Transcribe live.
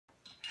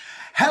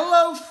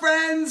Hello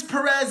friends,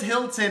 Perez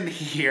Hilton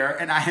here,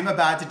 and I am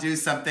about to do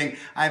something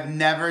I've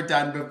never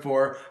done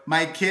before.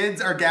 My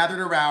kids are gathered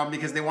around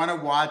because they want to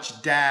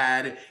watch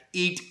Dad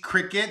eat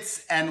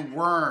crickets and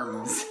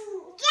worms.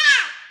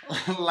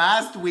 Yeah.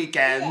 Last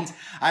weekend,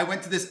 I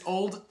went to this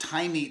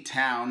old-timey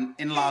town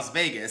in Las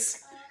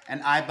Vegas,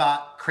 and I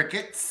bought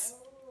crickets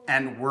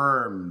and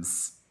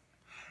worms.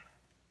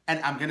 And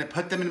I'm gonna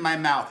put them in my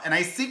mouth, and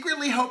I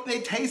secretly hope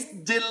they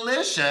taste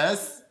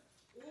delicious.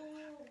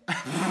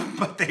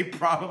 But they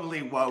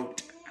probably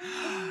won't.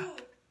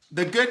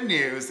 The good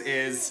news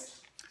is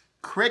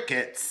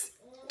crickets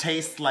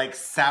taste like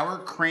sour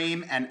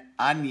cream and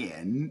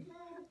onion,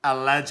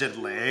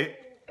 allegedly.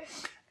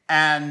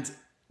 And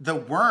the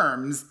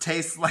worms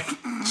taste like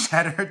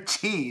cheddar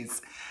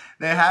cheese.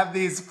 They have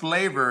these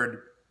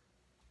flavored.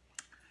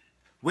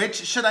 Which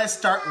should I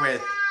start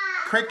with?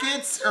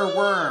 Crickets or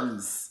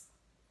worms?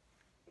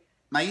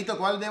 Mayito,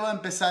 ¿cuál debo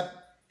empezar?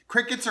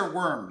 Crickets or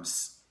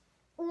worms?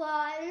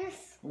 Worms.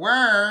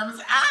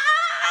 Worms.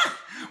 Ah!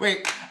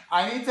 Wait,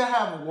 I need to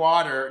have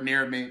water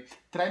near me.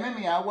 Tráeme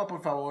mi agua, por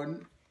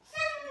favor.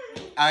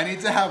 I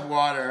need to have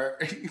water.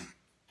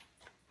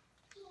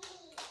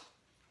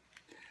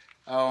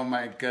 Oh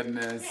my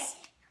goodness.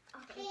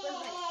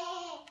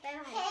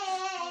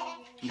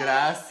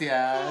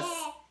 Gracias.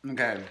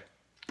 Okay.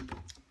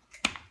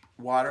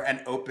 Water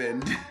and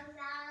opened.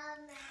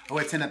 Oh,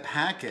 it's in a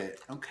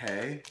packet.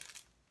 Okay.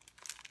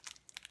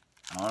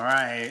 All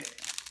right.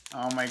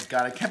 Oh my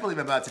God, I can't believe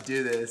I'm about to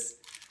do this.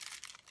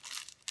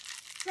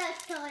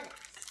 Todas.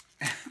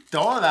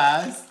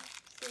 Todas?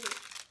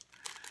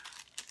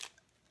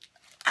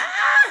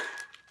 Ah!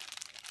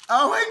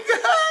 Oh my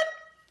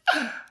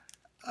God!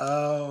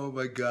 Oh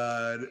my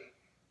God.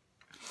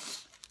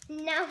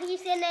 Now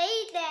he's gonna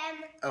eat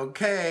them.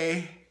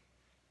 Okay.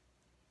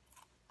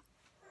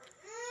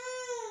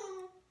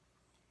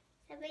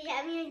 Sabi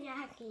yummy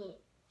sa akin.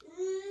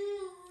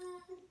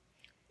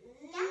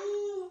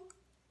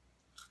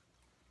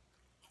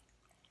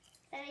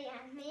 Sabi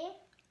yummy?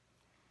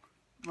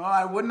 Well,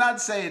 I would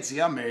not say it's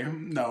yummy.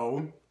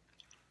 No.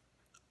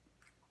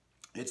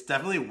 It's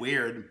definitely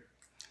weird.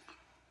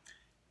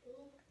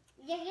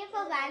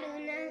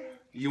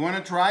 You want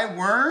to try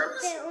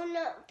worms?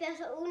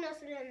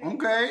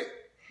 Okay.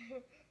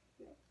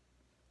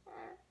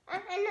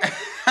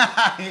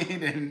 He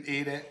didn't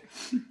eat it.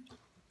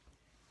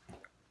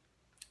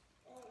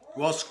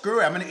 Well,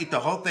 screw it. I'm going to eat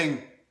the whole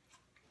thing.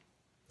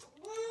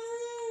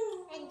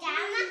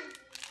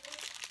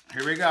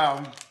 Here we go.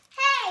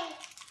 Hey,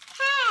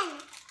 Hen.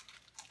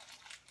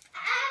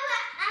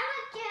 I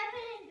would give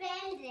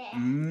it a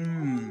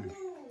Mmm.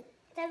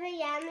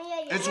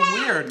 It's It's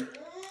weird.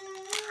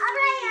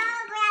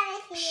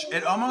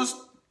 It almost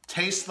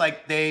tastes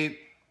like they...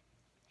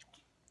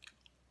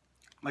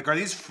 Like, are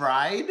these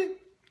fried?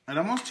 It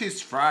almost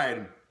tastes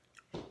fried.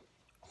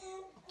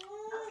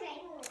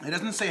 It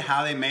doesn't say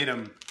how they made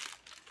them.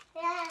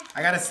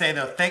 I gotta say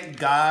though, thank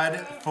God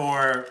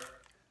for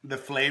the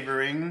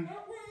flavoring.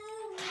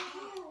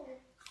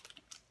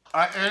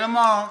 I ate them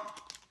all.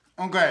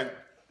 Okay.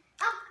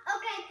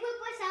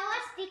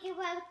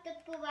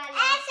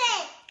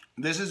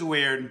 This is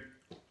weird.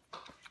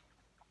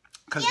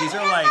 Because these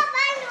are like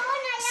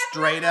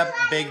straight up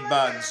big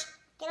bugs.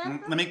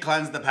 Let me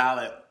cleanse the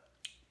palate.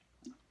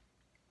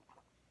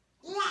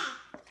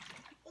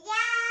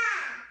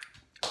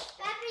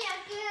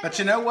 But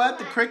you know what?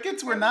 The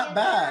crickets were not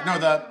bad. No,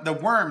 the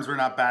worms were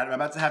not bad. I'm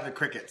about to have the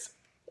crickets.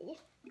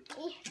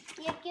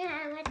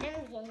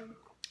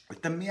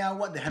 Dame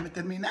agua, déjame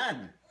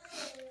terminar.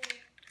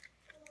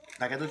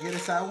 ¿Para qué tú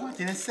quieres agua?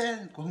 ¿Tienes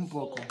sed? Coge un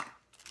poco.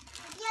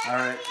 All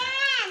right.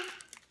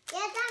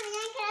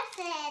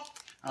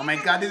 Oh my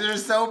God, these are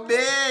so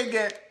big.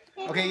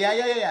 Okay,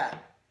 yeah.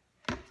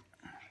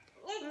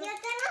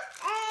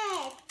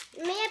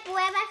 Mira,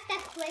 prueba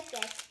estas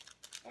crickets.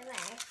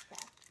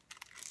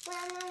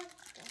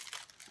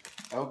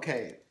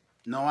 Okay,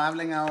 no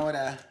hablen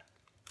ahora.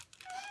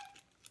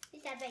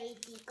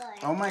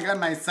 Oh my God,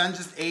 my son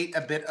just ate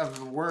a bit of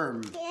the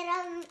worm.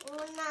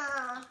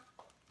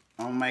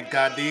 Oh my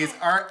God, these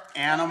are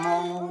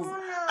animals.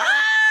 Ah!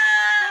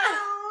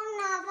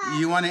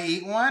 You want to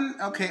eat one?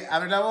 Okay,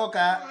 abre la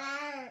boca.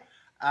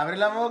 Abre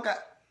la boca.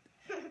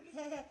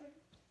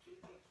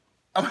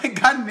 Oh my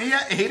God, Mia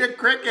ate a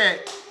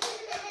cricket.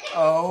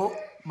 Oh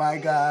my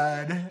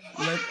God.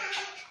 Look.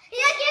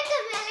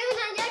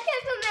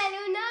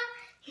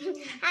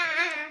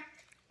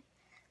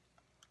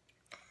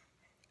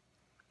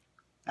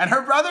 And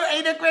her brother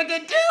ate a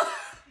cricket too.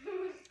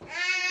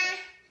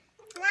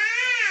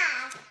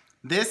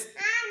 This,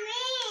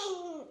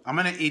 I'm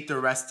gonna eat the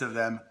rest of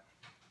them.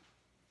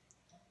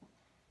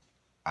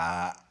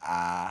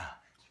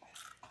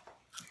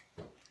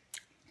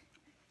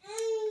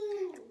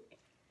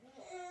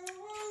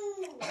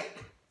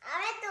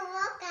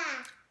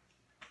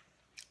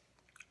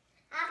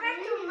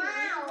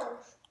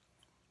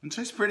 It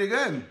tastes pretty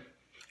good.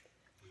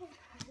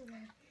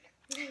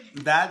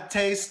 That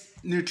tastes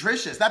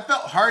nutritious. That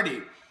felt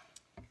hearty.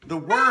 The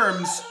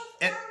worms,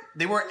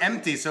 they were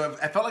empty. So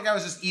I felt like I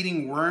was just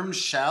eating worm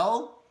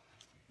shell.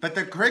 But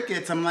the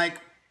crickets, I'm like,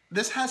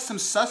 this has some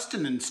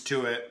sustenance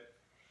to it.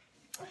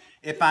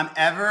 If I'm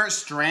ever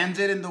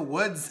stranded in the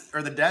woods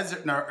or the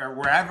desert or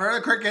wherever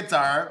the crickets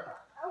are,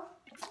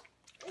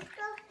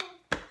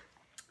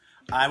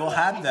 I will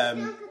have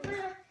them.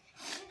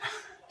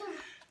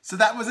 So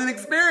that was an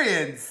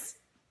experience.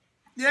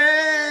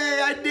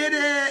 Yay, I did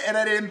it, and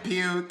I didn't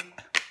puke.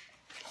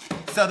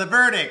 So the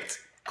verdict,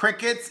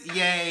 crickets,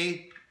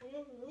 yay,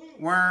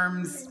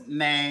 worms,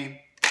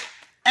 nay.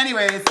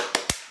 Anyways,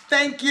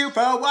 thank you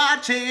for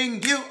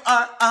watching. You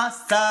are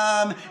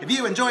awesome. If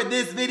you enjoyed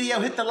this video,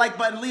 hit the like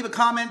button, leave a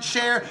comment,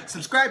 share,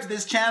 subscribe to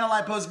this channel.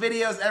 I post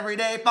videos every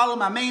day. Follow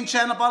my main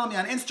channel, follow me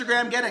on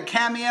Instagram, get a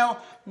cameo.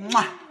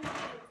 Mwah.